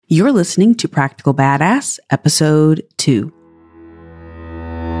You're listening to Practical Badass, Episode 2.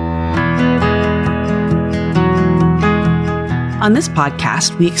 On this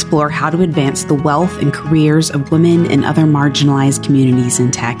podcast, we explore how to advance the wealth and careers of women and other marginalized communities in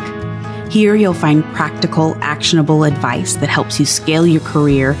tech. Here, you'll find practical, actionable advice that helps you scale your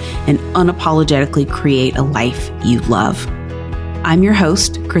career and unapologetically create a life you love. I'm your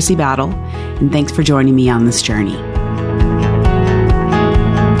host, Chrissy Battle, and thanks for joining me on this journey.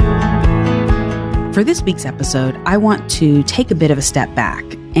 For this week's episode, I want to take a bit of a step back,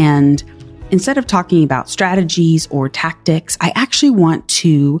 and instead of talking about strategies or tactics, I actually want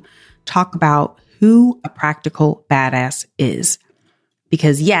to talk about who a practical badass is.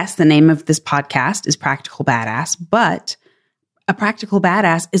 Because yes, the name of this podcast is Practical Badass, but a practical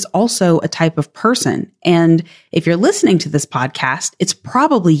badass is also a type of person. And if you're listening to this podcast, it's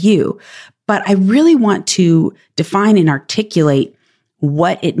probably you. But I really want to define and articulate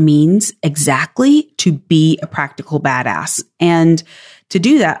what it means exactly to be a practical badass. And to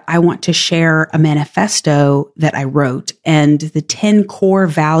do that, I want to share a manifesto that I wrote and the 10 core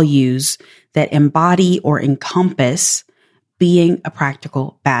values that embody or encompass being a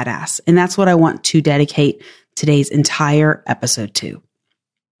practical badass. And that's what I want to dedicate today's entire episode to.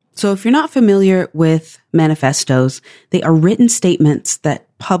 So if you're not familiar with manifestos, they are written statements that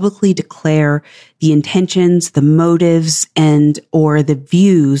publicly declare the intentions, the motives, and or the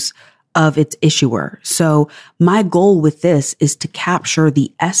views of its issuer. So my goal with this is to capture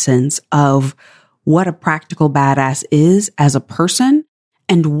the essence of what a practical badass is as a person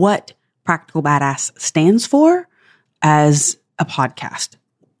and what Practical Badass stands for as a podcast.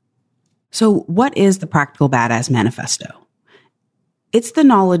 So what is the Practical Badass Manifesto? It's the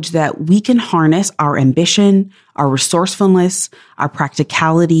knowledge that we can harness our ambition, our resourcefulness, our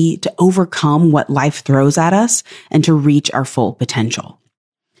practicality to overcome what life throws at us and to reach our full potential.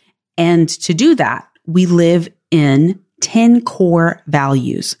 And to do that, we live in 10 core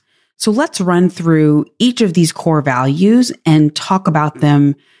values. So let's run through each of these core values and talk about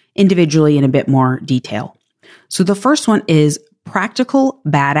them individually in a bit more detail. So the first one is practical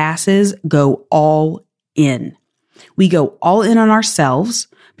badasses go all in. We go all in on ourselves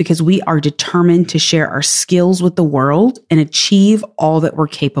because we are determined to share our skills with the world and achieve all that we're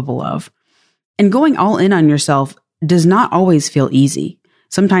capable of. And going all in on yourself does not always feel easy.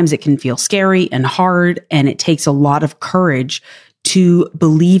 Sometimes it can feel scary and hard, and it takes a lot of courage to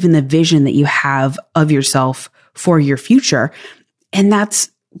believe in the vision that you have of yourself for your future. And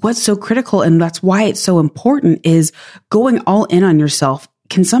that's what's so critical, and that's why it's so important, is going all in on yourself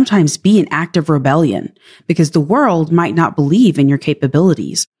can sometimes be an act of rebellion because the world might not believe in your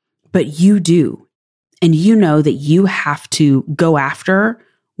capabilities, but you do. And you know that you have to go after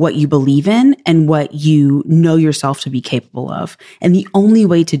what you believe in and what you know yourself to be capable of. And the only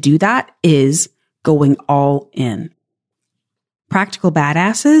way to do that is going all in. Practical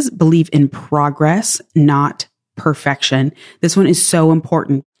badasses believe in progress, not perfection. This one is so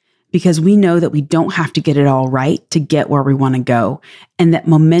important because we know that we don't have to get it all right to get where we want to go, and that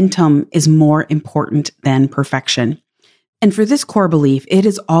momentum is more important than perfection. And for this core belief, it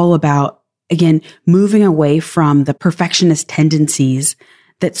is all about, again, moving away from the perfectionist tendencies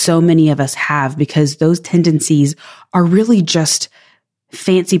that so many of us have, because those tendencies are really just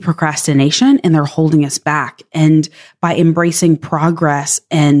fancy procrastination and they're holding us back. And by embracing progress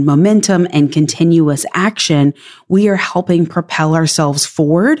and momentum and continuous action, we are helping propel ourselves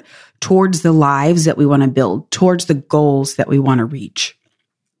forward towards the lives that we want to build, towards the goals that we want to reach.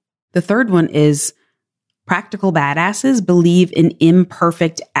 The third one is practical badasses believe in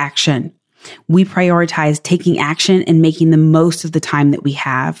imperfect action. We prioritize taking action and making the most of the time that we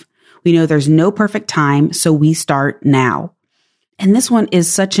have. We know there's no perfect time, so we start now. And this one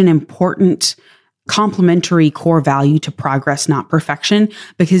is such an important complementary core value to progress, not perfection,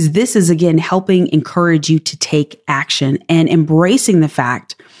 because this is, again, helping encourage you to take action and embracing the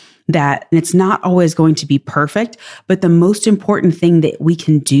fact that it's not always going to be perfect, but the most important thing that we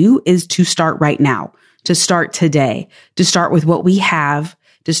can do is to start right now, to start today, to start with what we have,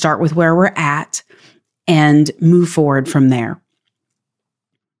 to start with where we're at, and move forward from there.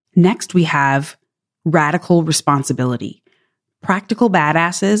 Next, we have radical responsibility. Practical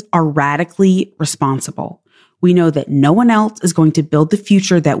badasses are radically responsible. We know that no one else is going to build the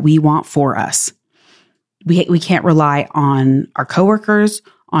future that we want for us. We can't rely on our coworkers,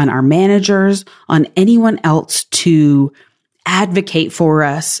 on our managers, on anyone else to advocate for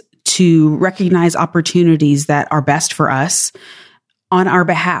us, to recognize opportunities that are best for us on our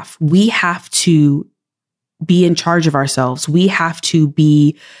behalf. We have to be in charge of ourselves. We have to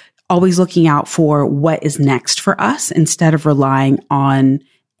be always looking out for what is next for us instead of relying on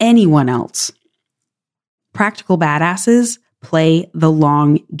anyone else. Practical badasses play the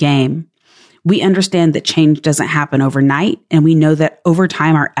long game. We understand that change doesn't happen overnight, and we know that over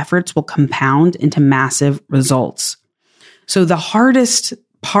time our efforts will compound into massive results. So the hardest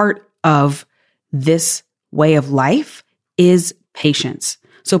part of this way of life is patience.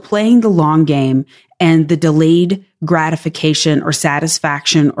 So playing the long game and the delayed gratification or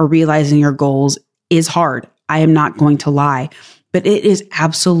satisfaction or realizing your goals is hard. I am not going to lie, but it is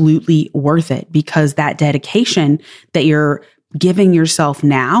absolutely worth it because that dedication that you're giving yourself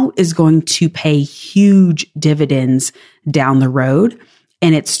now is going to pay huge dividends down the road.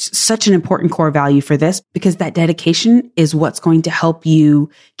 And it's such an important core value for this because that dedication is what's going to help you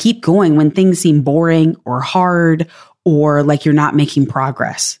keep going when things seem boring or hard or like you're not making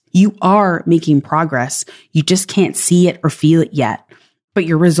progress. You are making progress. You just can't see it or feel it yet, but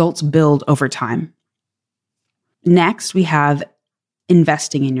your results build over time. Next, we have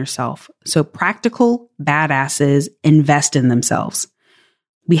investing in yourself. So practical badasses invest in themselves.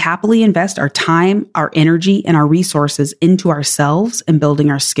 We happily invest our time, our energy, and our resources into ourselves and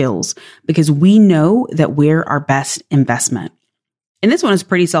building our skills because we know that we're our best investment. And this one is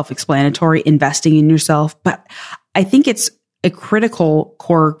pretty self-explanatory, investing in yourself, but I think it's a critical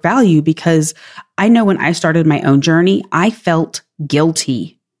core value because I know when I started my own journey, I felt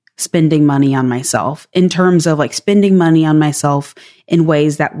guilty spending money on myself in terms of like spending money on myself in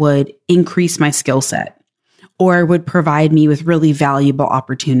ways that would increase my skill set or would provide me with really valuable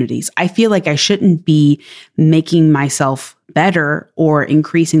opportunities. I feel like I shouldn't be making myself better or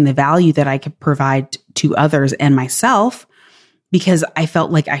increasing the value that I could provide to others and myself because I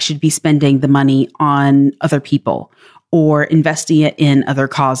felt like I should be spending the money on other people or investing it in other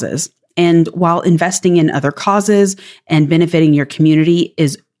causes. And while investing in other causes and benefiting your community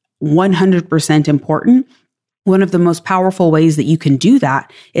is 100% important, one of the most powerful ways that you can do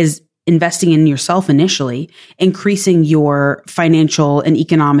that is investing in yourself initially, increasing your financial and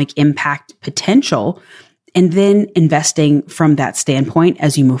economic impact potential, and then investing from that standpoint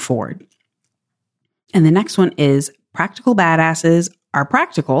as you move forward. And the next one is practical badasses are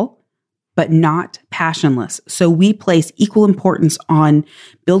practical, but not passionless. So we place equal importance on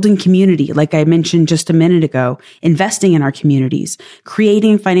building community, like I mentioned just a minute ago, investing in our communities,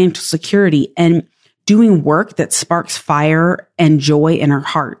 creating financial security, and doing work that sparks fire and joy in our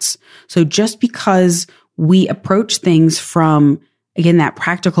hearts. So just because we approach things from, again, that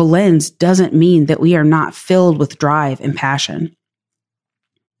practical lens doesn't mean that we are not filled with drive and passion.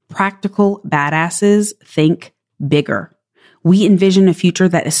 Practical badasses think bigger. We envision a future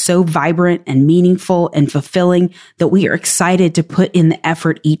that is so vibrant and meaningful and fulfilling that we are excited to put in the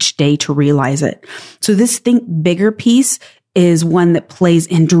effort each day to realize it. So this think bigger piece is one that plays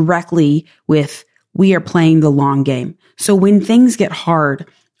in directly with we are playing the long game. So when things get hard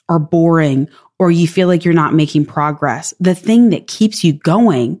or boring or you feel like you're not making progress, the thing that keeps you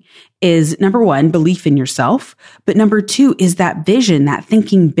going is number one, belief in yourself. But number two is that vision, that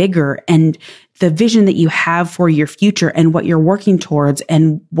thinking bigger and the vision that you have for your future and what you're working towards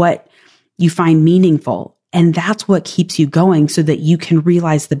and what you find meaningful. And that's what keeps you going so that you can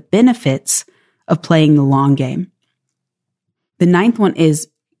realize the benefits of playing the long game. The ninth one is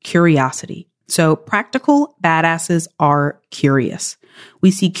curiosity. So practical badasses are curious.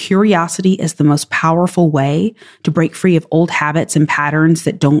 We see curiosity as the most powerful way to break free of old habits and patterns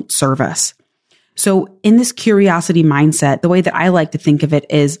that don't serve us. So in this curiosity mindset, the way that I like to think of it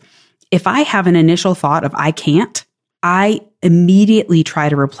is if I have an initial thought of I can't, I immediately try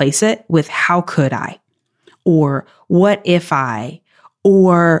to replace it with how could I? Or what if I?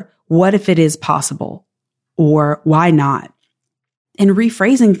 Or what if it is possible? Or why not? And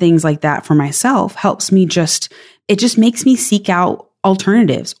rephrasing things like that for myself helps me it just makes me seek out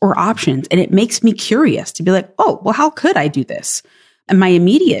alternatives or options. And it makes me curious to be like, oh, well, how could I do this? And my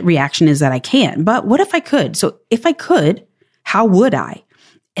immediate reaction is that I can't, but what if I could? So if I could, how would I?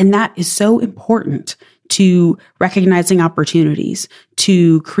 And that is so important to recognizing opportunities,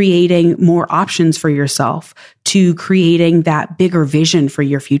 to creating more options for yourself, to creating that bigger vision for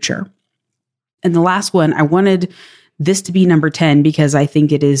your future. And the last one, I wanted this to be number 10 because I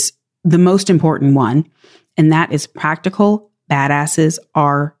think it is the most important one, and that is practical badasses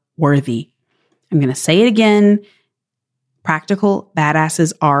are worthy. I'm going to say it again. Practical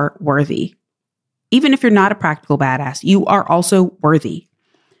badasses are worthy. Even if you're not a practical badass, you are also worthy.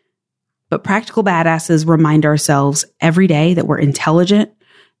 But practical badasses remind ourselves every day that we're intelligent,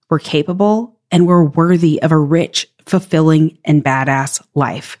 we're capable, and we're worthy of a rich, fulfilling, and badass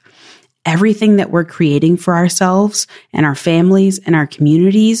life. Everything that we're creating for ourselves and our families and our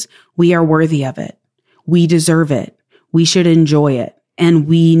communities, we are worthy of it. We deserve it. We should enjoy it. And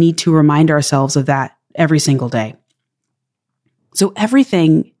we need to remind ourselves of that every single day. So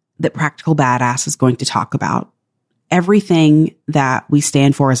everything that Practical Badass is going to talk about, everything that we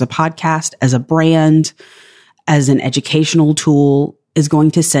stand for as a podcast, as a brand, as an educational tool, is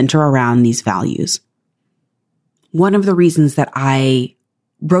going to center around these values. One of the reasons that I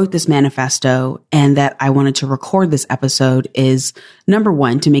wrote this manifesto and that I wanted to record this episode is, number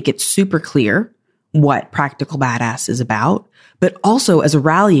one, to make it super clear what Practical Badass is about, but also as a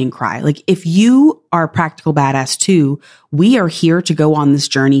rallying cry. Like, if you are Practical Badass too, we are here to go on this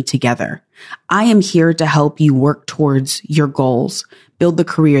journey together. I am here to help you work towards your goals, build the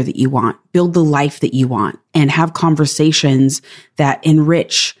career that you want, build the life that you want, and have conversations that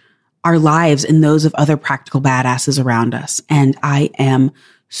enrich our lives and those of other practical badasses around us. And I am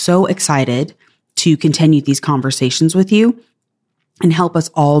so excited to continue these conversations with you and help us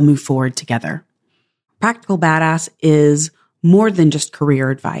all move forward together. Practical Badass is more than just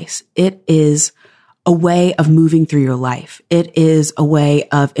career advice. It is a way of moving through your life. It is a way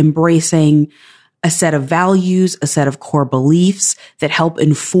of embracing a set of values, a set of core beliefs that help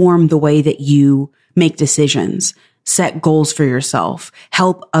inform the way that you make decisions, set goals for yourself,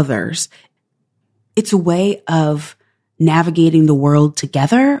 help others. It's a way of navigating the world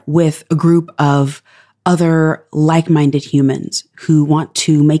together with a group of other like-minded humans who want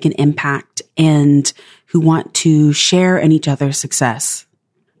to make an impact and who want to share in each other's success.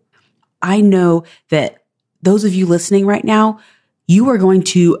 I know that those of you listening right now, you are going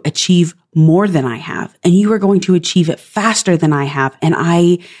to achieve more than I have, and you are going to achieve it faster than I have. And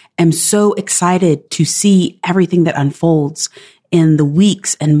I am so excited to see everything that unfolds in the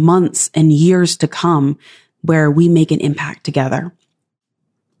weeks and months and years to come where we make an impact together.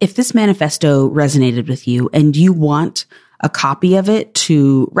 If this manifesto resonated with you and you want a copy of it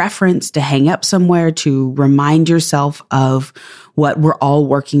to reference, to hang up somewhere, to remind yourself of what we're all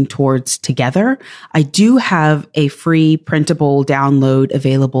working towards together, I do have a free printable download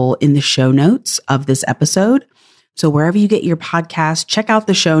available in the show notes of this episode. So wherever you get your podcast, check out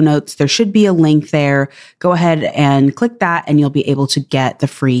the show notes. There should be a link there. Go ahead and click that and you'll be able to get the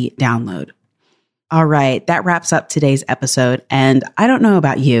free download. All right, that wraps up today's episode. And I don't know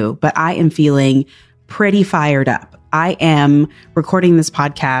about you, but I am feeling pretty fired up. I am recording this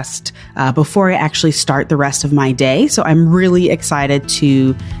podcast before I actually start the rest of my day. So I'm really excited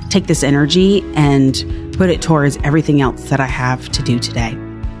to take this energy and put it towards everything else that I have to do today.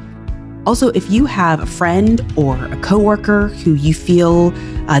 Also, if you have a friend or a coworker who you feel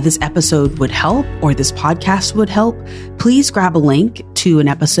this episode would help or this podcast would help, please grab a link to an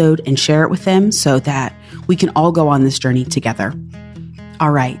episode and share it with them so that we can all go on this journey together.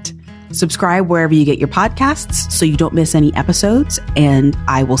 All right. Subscribe wherever you get your podcasts so you don't miss any episodes, and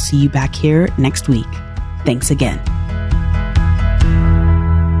I will see you back here next week. Thanks again.